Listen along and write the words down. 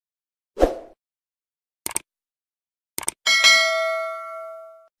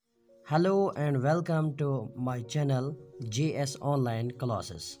Hello and welcome to my channel JS Online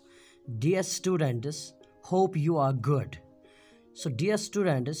Classes. Dear students, hope you are good. So dear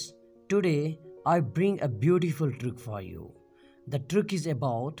students, today I bring a beautiful trick for you. The trick is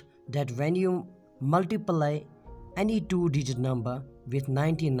about that when you multiply any two-digit number with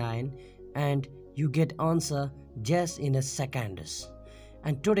 99 and you get answer just in a seconds.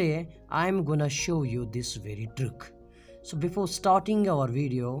 And today I am gonna show you this very trick. So before starting our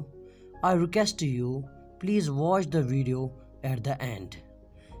video, I request to you, please watch the video at the end.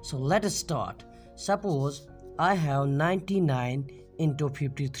 So let us start. Suppose I have 99 into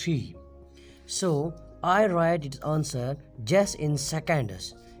 53. So I write its answer just in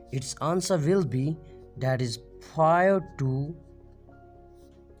seconds. Its answer will be that is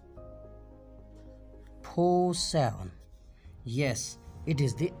 5247. Yes, it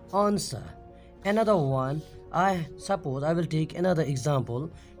is the answer. Another one, I suppose I will take another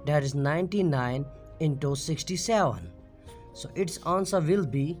example, that is 99 into 67. So its answer will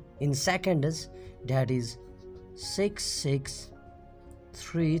be in seconds, that is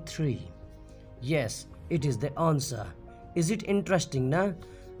 6633. Yes, it is the answer. Is it interesting now?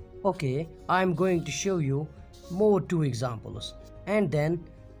 Okay, I am going to show you more two examples and then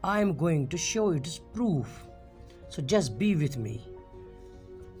I am going to show its proof. So just be with me.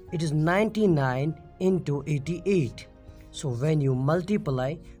 It is 99 into 88. So when you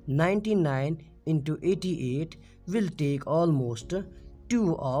multiply 99 into 88 will take almost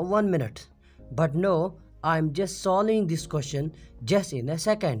 2 or 1 minute. But no, I am just solving this question just in a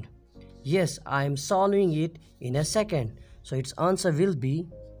second. Yes, I am solving it in a second. So its answer will be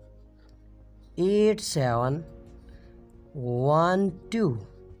 8712.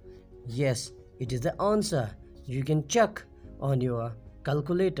 Yes, it is the answer. You can check on your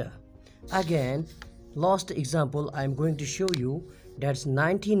calculator. Again, last example I am going to show you, that's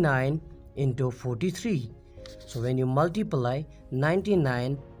 99 into 43. So when you multiply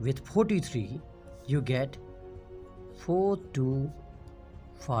 99 with 43 you get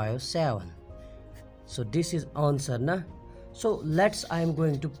 4257. so this is answer na. So I am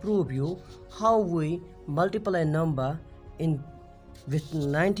going to prove you how we multiply number in with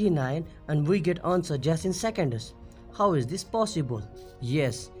 99 and we get answer just in seconds. How is this possible?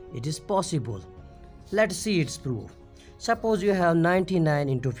 Yes, it is possible. Let's see its proof. Suppose you have 99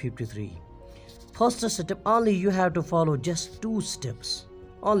 into 53. First step, only you have to follow just 2 steps.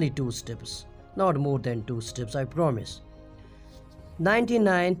 Only 2 steps. Not more than 2 steps, I promise.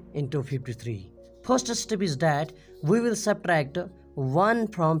 99 into 53. First step is that we will subtract 1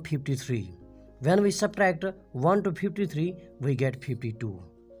 from 53. When we subtract 1 to 53, we get 52.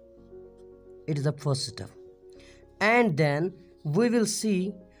 It is the first step. And then we will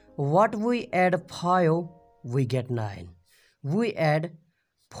see what we add 5, we get 9. We add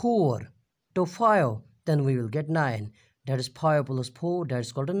 4 to 5, then we will get 9. That is 5 plus 4, that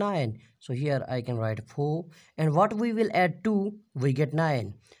is called a 9. So here I can write 4. And what we will add 2, we get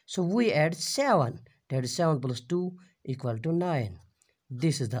 9. So we add 7. That is 7 plus 2 equal to 9.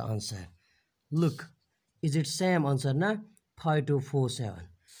 This is the answer. Look, is it same answer na? 5247.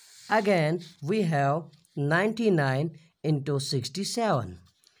 Again, we have 99 into 67.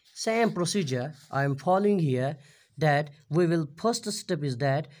 Same procedure I am following here, that we will, first step is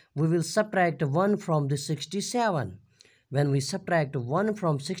that we will subtract 1 from the 67. When we subtract 1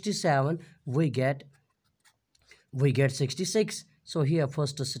 from 67, we get 66. So here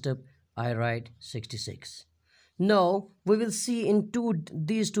first step I write 66. Now we will see in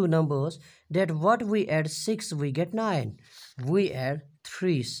these two numbers that what we add 6 we get 9. We add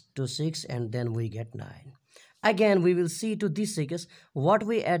 3 to 6 and then we get 9. Again we will see to this 6, what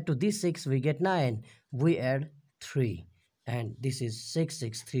we add to this 6 we get 9. We add 3 and this is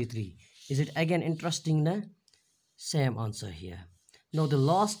 6633. Is it again interesting na? Same answer here. Now the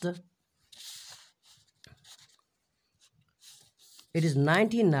last, it is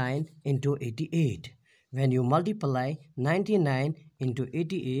 99 into 88. When you multiply 99 into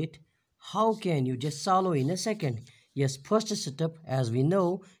 88, how can you just solve in a second? Yes, first step, as we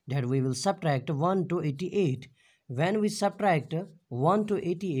know, that we will subtract 1 to 88. When we subtract 1 to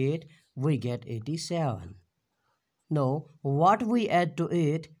 88, we get 87. Now, what we add to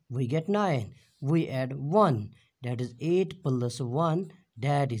 8, we get 9. We add 1, that is 8 plus 1,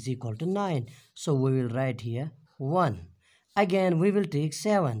 that is equal to 9. So we will write here 1. Again, we will take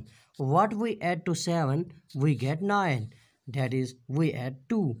 7. What we add to 7, we get 9. That is, we add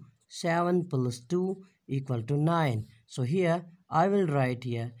 2. 7 plus 2 equal to 9. So here, I will write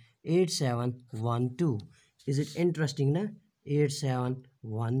here 8712. Is it interesting na?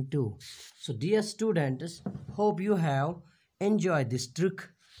 8712. So dear students, hope you have enjoyed this trick.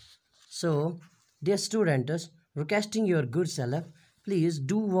 So dear students, requesting your good self, please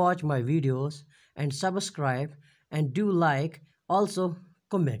do watch my videos and subscribe and do like, also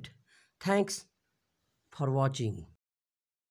comment. Thanks for watching.